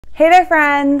Hey there,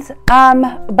 friends.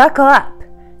 Buckle up.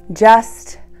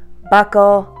 Just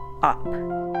buckle up.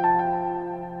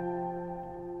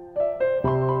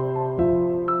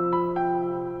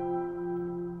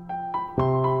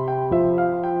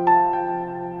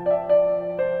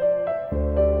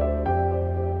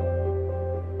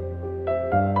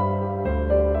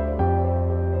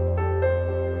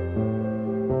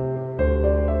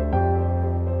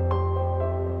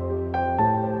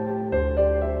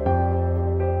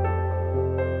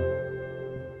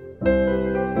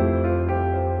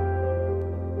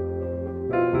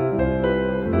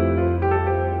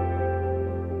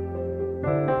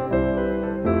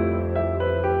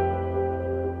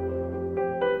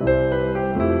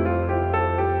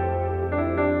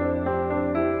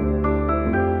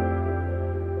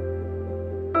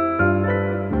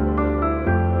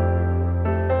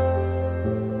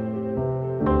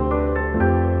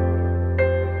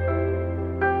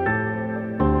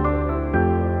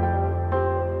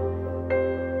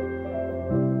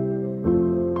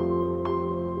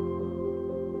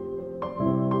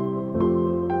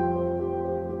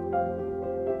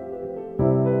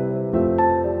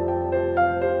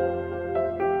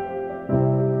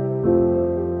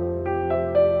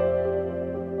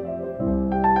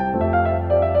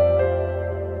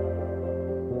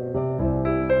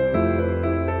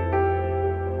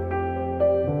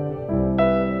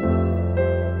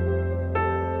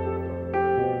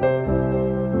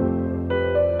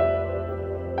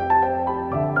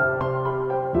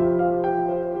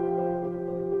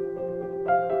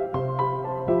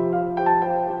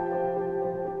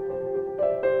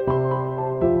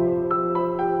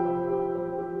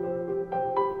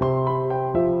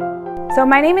 So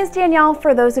my name is Danielle,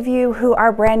 for those of you who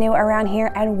are brand new around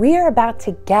here, and we are about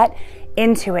to get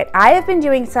into it. I have been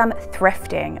doing some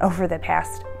thrifting over the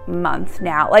past month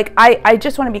now. Like, I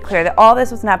just want to be clear that all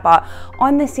this was not bought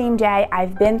on the same day.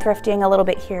 I've been thrifting a little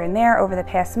bit here and there over the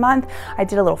past month. I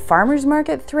did a little farmer's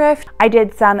market thrift. I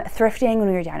did some thrifting when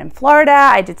we were down in Florida.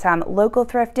 I did some local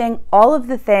thrifting, all of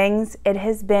the things. It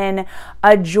has been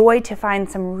a joy to find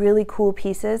some really cool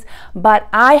pieces, but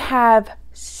I have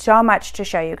so much to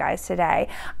show you guys today.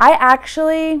 I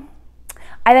think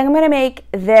I'm gonna make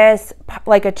this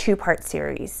like a two-part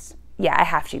series. Yeah, I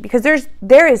have to, because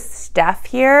there is stuff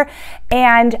here,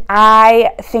 and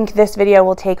I think this video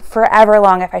will take forever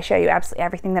long if I show you absolutely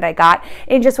everything that I got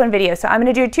in just one video. So I'm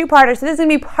gonna do a two-parter. So this is gonna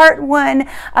be part one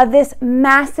of this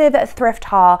massive thrift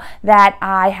haul that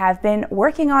I have been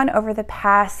working on over the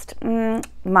past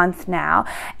month now,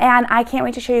 and I can't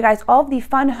wait to show you guys all of the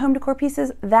fun home decor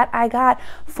pieces that I got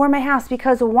for my house,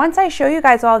 because once I show you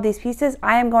guys all of these pieces,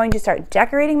 I am going to start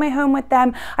decorating my home with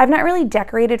them. I've not really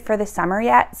decorated for the summer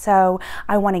yet, so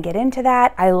I want to get into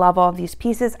that. I love all of these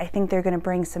pieces. I think they're going to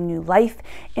bring some new life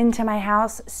into my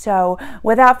house. So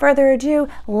without further ado,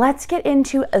 let's get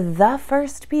into the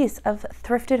first piece of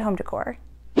thrifted home decor.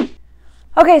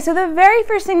 Okay, so the very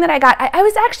first thing that I got, I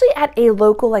was actually at a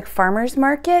local like farmer's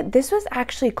market. This was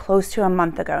actually close to a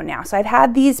month ago now. So I've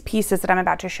had these pieces that I'm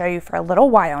about to show you for a little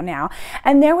while now.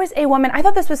 And there was a woman, I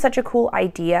thought this was such a cool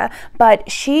idea, but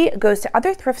she goes to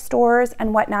other thrift stores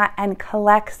and whatnot and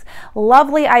collects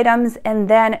lovely items and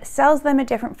then sells them at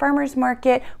different farmer's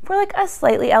market for like a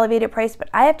slightly elevated price. But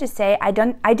I have to say, I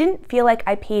didn't feel like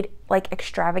I paid like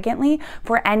extravagantly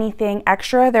for anything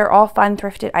extra. They're all fun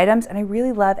thrifted items, and I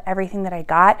really love everything that I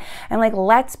got. And like,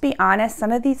 let's be honest,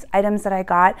 some of these items that I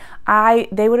got,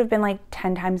 they would have been like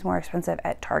 10 times more expensive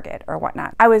at Target or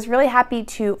whatnot. I was really happy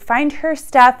to find her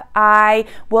stuff. I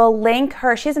will link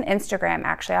her, she has an Instagram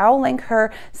actually. I will link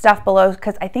her stuff below,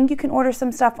 because I think you can order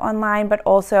some stuff online, but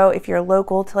also if you're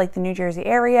local to like the New Jersey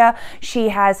area, she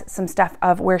has some stuff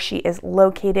of where she is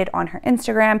located on her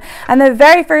Instagram. And the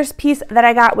very first piece that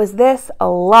I got was this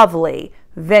lovely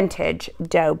vintage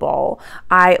dough bowl.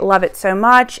 I love it so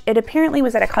much. It apparently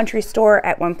was at a country store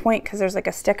at one point, because there's like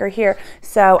a sticker here,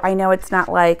 so I know it's not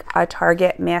like a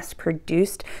Target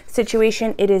mass-produced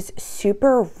situation. It is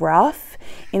super rough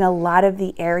in a lot of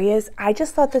the areas. I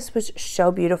just thought this was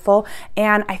so beautiful,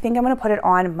 and I think I'm gonna put it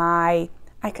on my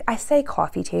I say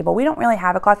coffee table. We don't really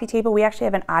have a coffee table. We actually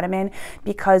have an ottoman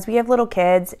because we have little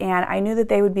kids, and I knew that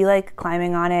they would be like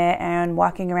climbing on it and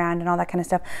walking around and all that kind of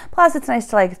stuff. Plus, it's nice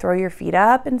to like throw your feet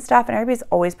up and stuff, and everybody's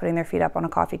always putting their feet up on a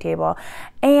coffee table,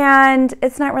 and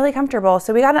it's not really comfortable.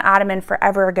 So we got an ottoman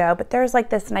forever ago, but there's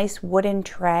like this nice wooden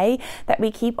tray that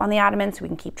we keep on the ottoman so we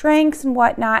can keep drinks and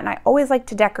whatnot, and I always like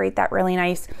to decorate that really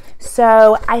nice.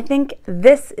 So I think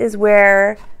this is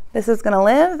where this is gonna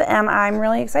live, and I'm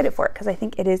really excited for it because I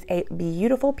think it is a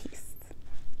beautiful piece.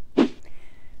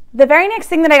 The very next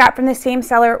thing that I got from the same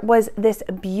seller was this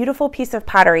beautiful piece of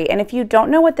pottery. And if you don't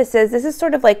know what this is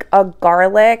sort of like a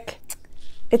garlic,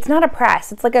 it's not a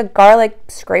press, it's like a garlic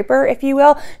scraper, if you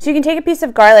will. So you can take a piece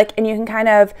of garlic and you can kind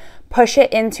of push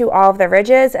it into all of the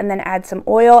ridges and then add some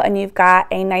oil, and you've got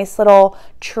a nice little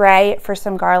tray for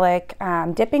some garlic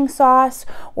dipping sauce,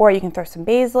 or you can throw some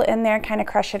basil in there, kind of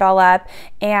crush it all up.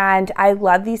 And I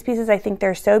love these pieces. I think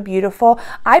they're so beautiful.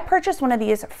 I purchased one of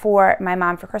these for my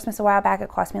mom for Christmas a while back. It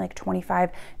cost me like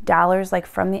 $25, like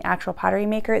from the actual pottery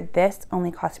maker. This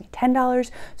only cost me $10,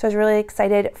 so I was really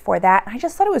excited for that. And I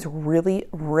just thought it was really,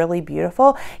 really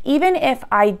beautiful. Even if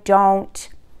I don't,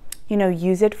 you know,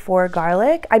 use it for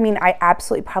garlic. I mean, I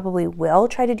absolutely probably will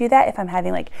try to do that if I'm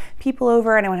having like people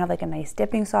over and I want to have like a nice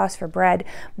dipping sauce for bread.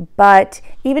 But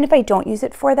even if I don't use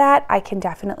it for that, I can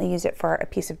definitely use it for a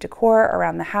piece of decor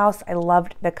around the house. I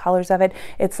loved the colors of it.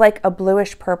 It's like a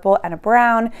bluish purple and a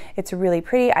brown. It's really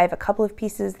pretty. I have a couple of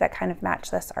pieces that kind of match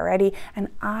this already. And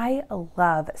I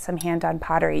love some hand-done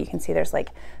pottery. You can see there's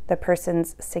like the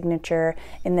person's signature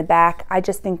in the back. I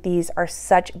just think these are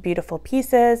such beautiful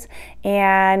pieces,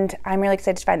 and I'm really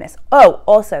excited to find this. Oh,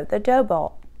 also the dough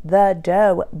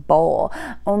bowl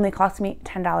only cost me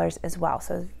 $10 as well.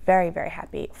 So I was very, very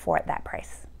happy for that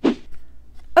price.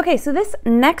 Okay, so this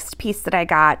next piece that I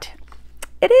got,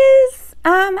 it is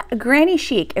granny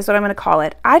chic is what I'm going to call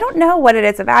it. I don't know what it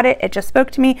is about it. It just spoke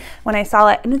to me when I saw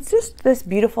it, and it's just this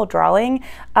beautiful drawing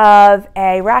of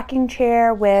a rocking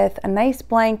chair with a nice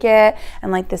blanket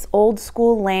and like this old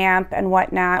school lamp and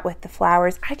whatnot with the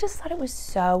flowers. I just thought it was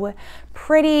so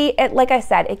pretty. It, like I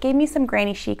said, it gave me some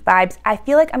granny chic vibes. I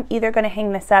feel like I'm either going to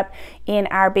hang this up in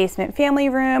our basement family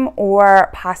room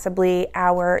or possibly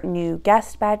our new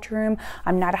guest bedroom.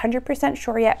 I'm not 100%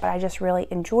 sure yet, but I just really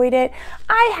enjoyed it.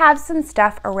 I have some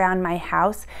stuff around my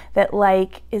house that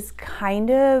like is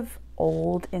kind of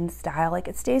old in style. Like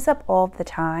it stays up all the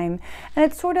time, and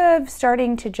it's sort of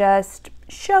starting to just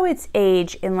show its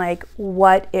age in like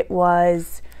what it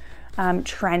was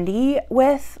trendy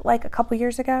with like a couple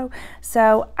years ago.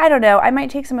 So I don't know, I might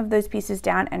take some of those pieces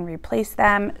down and replace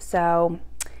them. So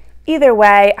either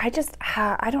way, I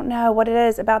don't know what it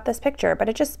is about this picture, but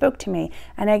it just spoke to me.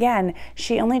 And again,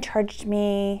 she only charged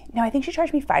me, no, I think she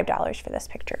charged me $5 for this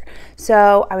picture.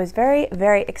 So I was very,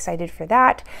 very excited for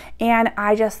that. And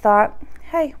I just thought,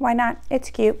 hey, why not?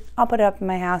 It's cute. I'll put it up in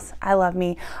my house. I love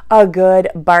me a good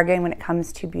bargain when it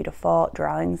comes to beautiful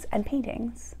drawings and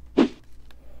paintings.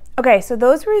 Okay, so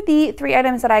those were the 3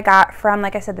 items that I got from,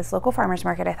 like I said, this local farmer's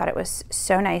market. I thought it was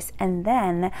so nice. And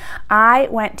then I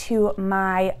went to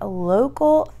my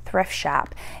local thrift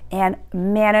shop, and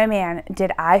man, oh man,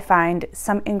 did I find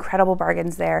some incredible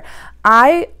bargains there.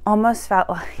 I almost felt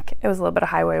like it was a little bit of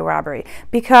highway robbery,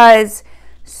 because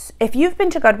if you've been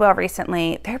to Goodwill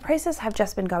recently, their prices have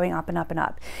just been going up and up and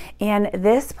up. And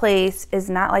this place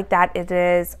is not like that. It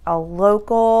is a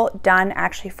local, done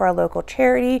actually for a local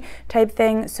charity type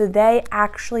thing. So they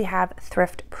actually have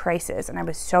thrift prices. And I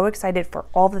was so excited for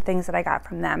all the things that I got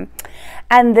from them.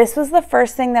 And this was the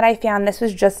first thing that I found. This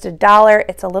was just $1.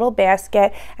 It's a little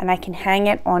basket, and I can hang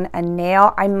it on a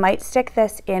nail. I might stick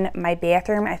this in my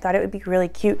bathroom. I thought it would be really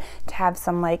cute to have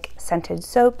some like scented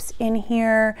soaps in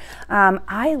here.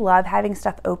 I love having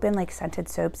stuff open like scented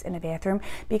soaps in a bathroom,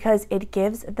 because it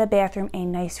gives the bathroom a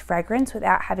nice fragrance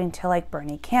without having to like burn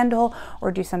a candle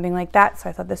or do something like that. So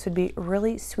I thought this would be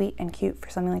really sweet and cute for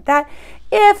something like that.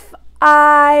 If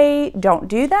I don't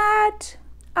do that,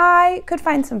 I could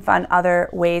find some fun other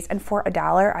ways. And for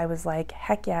 $1, I was like,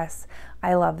 heck yes,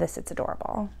 I love this. It's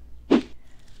adorable.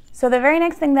 So the very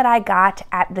next thing that I got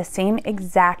at the same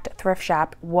exact thrift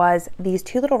shop was these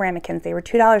 2 little ramekins. They were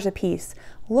 $2 a piece.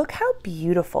 Look how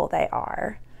beautiful they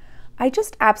are. I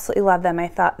just absolutely love them. I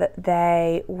thought that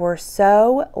they were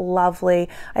so lovely.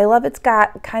 I love it's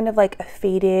got kind of like a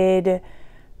faded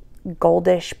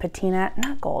goldish patina.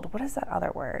 Not gold, what is that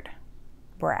other word?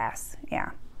 Brass,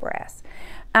 yeah, brass.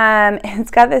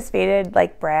 It's got this faded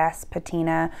like brass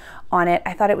patina on it.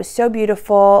 I thought it was so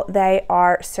beautiful. They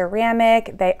are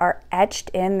ceramic. They are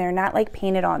etched in. They're not like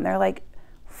painted on. They're like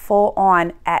full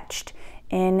on etched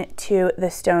into the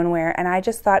stoneware. And I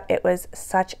just thought it was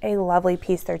such a lovely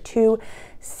piece. They're 2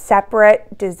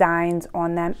 separate designs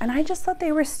on them, and I just thought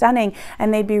they were stunning,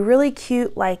 and they'd be really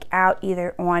cute like out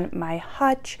either on my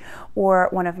hutch or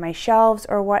one of my shelves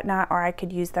or whatnot, or I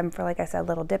could use them for, like I said,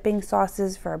 little dipping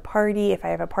sauces for a party if I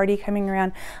have a party coming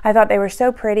around. I thought they were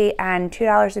so pretty, and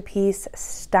 $2 a piece,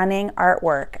 stunning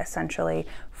artwork essentially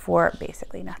for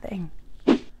basically nothing.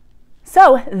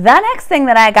 So the next thing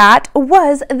that I got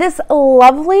was this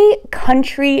lovely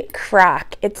country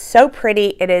crock. It's so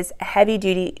pretty. It is heavy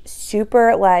duty,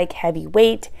 super like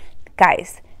heavyweight.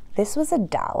 Guys, This was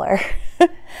 $1.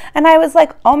 And I was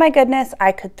like, oh my goodness,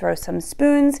 I could throw some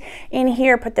spoons in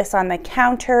here, put this on the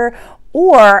counter.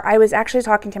 Or I was actually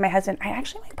talking to my husband, I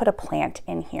actually might put a plant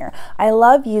in here. I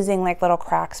love using like little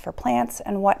cracks for plants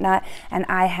and whatnot. And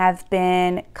I have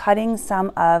been cutting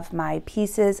some of my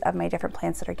pieces of my different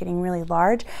plants that are getting really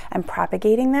large and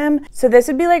propagating them. So this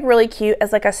would be like really cute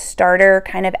as like a starter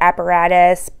kind of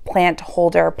apparatus, plant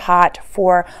holder pot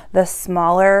for the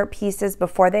smaller pieces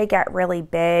before they get really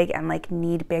big and like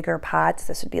need bigger pots.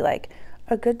 This would be like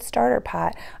a good starter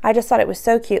pot. I just thought it was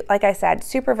so cute. Like I said,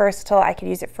 super versatile. I could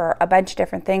use it for a bunch of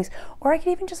different things, or I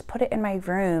could even just put it in my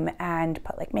room and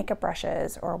put like makeup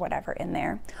brushes or whatever in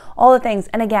there. All the things.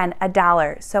 And again,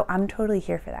 $1. So I'm totally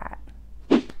here for that.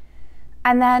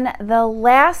 And then the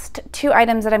last two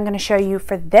items that I'm going to show you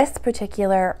for this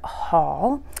particular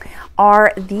haul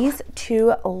are these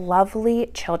two lovely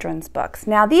children's books.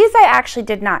 Now these I actually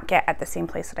did not get at the same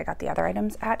place that I got the other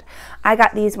items at. I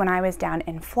got these when I was down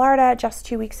in Florida just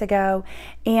 2 weeks ago,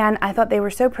 and I thought they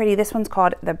were so pretty. This one's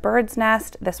called The Bird's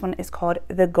Nest. This one is called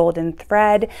The Golden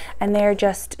Thread, and they're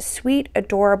just sweet,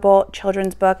 adorable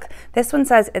children's book. This one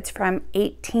says it's from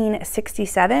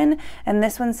 1867, and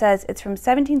this one says it's from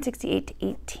 1768 to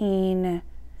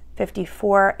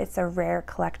 1854. It's a rare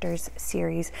collector's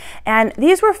series, and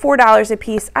these were $4 a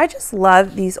piece. I just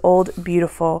love these old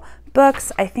beautiful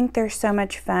books. I think they're so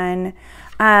much fun.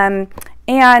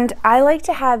 And I like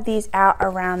to have these out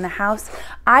around the house.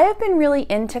 I have been really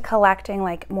into collecting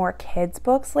like more kids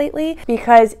books lately,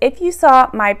 because if you saw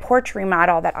my porch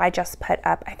remodel that I just put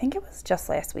up, I think it was just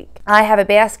last week, I have a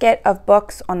basket of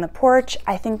books on the porch.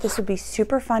 I think this would be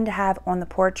super fun to have on the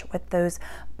porch with those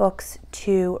books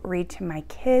to read to my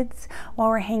kids while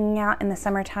we're hanging out in the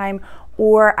summertime.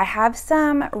 Or I have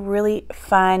some really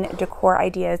fun decor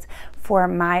ideas for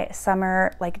my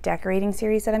summer like decorating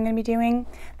series that I'm going to be doing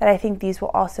that I think these will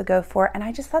also go for, and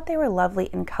I just thought they were lovely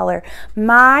in color.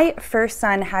 My first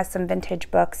son has some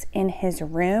vintage books in his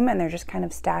room, and they're just kind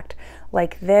of stacked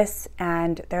like this,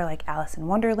 and they're like Alice in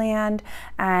Wonderland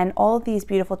and all of these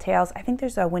beautiful tales. I think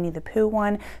there's a Winnie the Pooh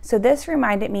one. So this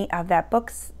reminded me of that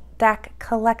books stack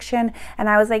collection, and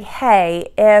I was like,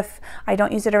 hey, if I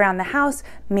don't use it around the house,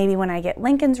 maybe when I get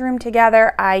Lincoln's room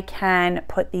together, I can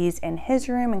put these in his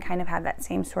room and kind of have that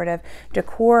same sort of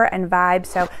decor and vibe.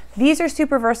 So these are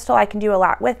super versatile. I can do a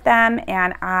lot with them,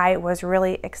 and I was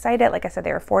really excited. Like I said,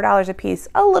 they were $4 a piece,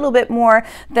 a little bit more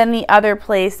than the other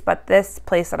place, but this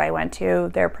place that I went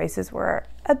to, their prices were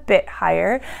a bit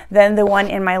higher than the one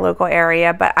in my local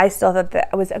area, but I still thought that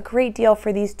it was a great deal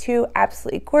for these two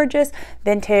absolutely gorgeous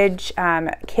vintage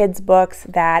kids books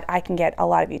that I can get a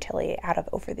lot of utility out of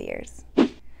over the years.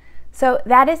 So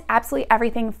that is absolutely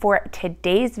everything for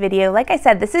today's video. Like I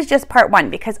said, this is just part one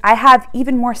because I have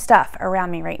even more stuff around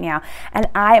me right now, and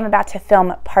I am about to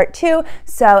film part two,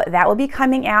 so that will be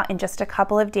coming out in just a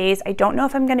couple of days. I don't know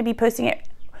if I'm going to be posting it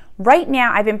right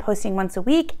now. I've been posting once a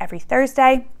week, every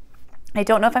Thursday. I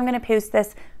don't know if I'm going to post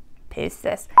this.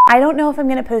 I don't know if I'm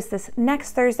going to post this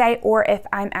next Thursday or if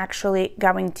I'm actually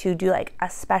going to do like a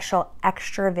special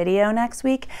extra video next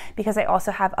week, because I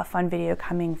also have a fun video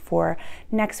coming for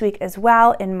next week as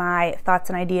well in my thoughts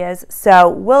and ideas. So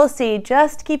we'll see.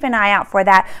 Just keep an eye out for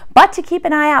that. But to keep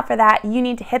an eye out for that, you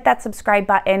need to hit that subscribe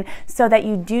button so that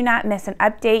you do not miss an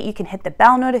update. You can hit the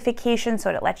bell notification so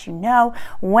it lets you know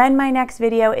when my next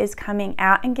video is coming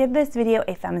out, and give this video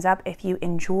a thumbs up if you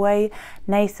enjoy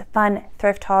nice, fun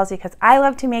thrift hauls, because I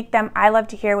love to make them. I love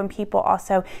to hear when people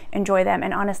also enjoy them,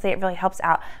 and honestly, it really helps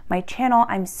out my channel.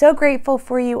 I'm so grateful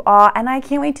for you all, and I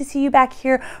can't wait to see you back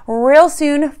here real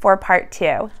soon for part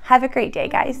two. Have a great day,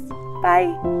 guys.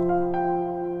 Bye.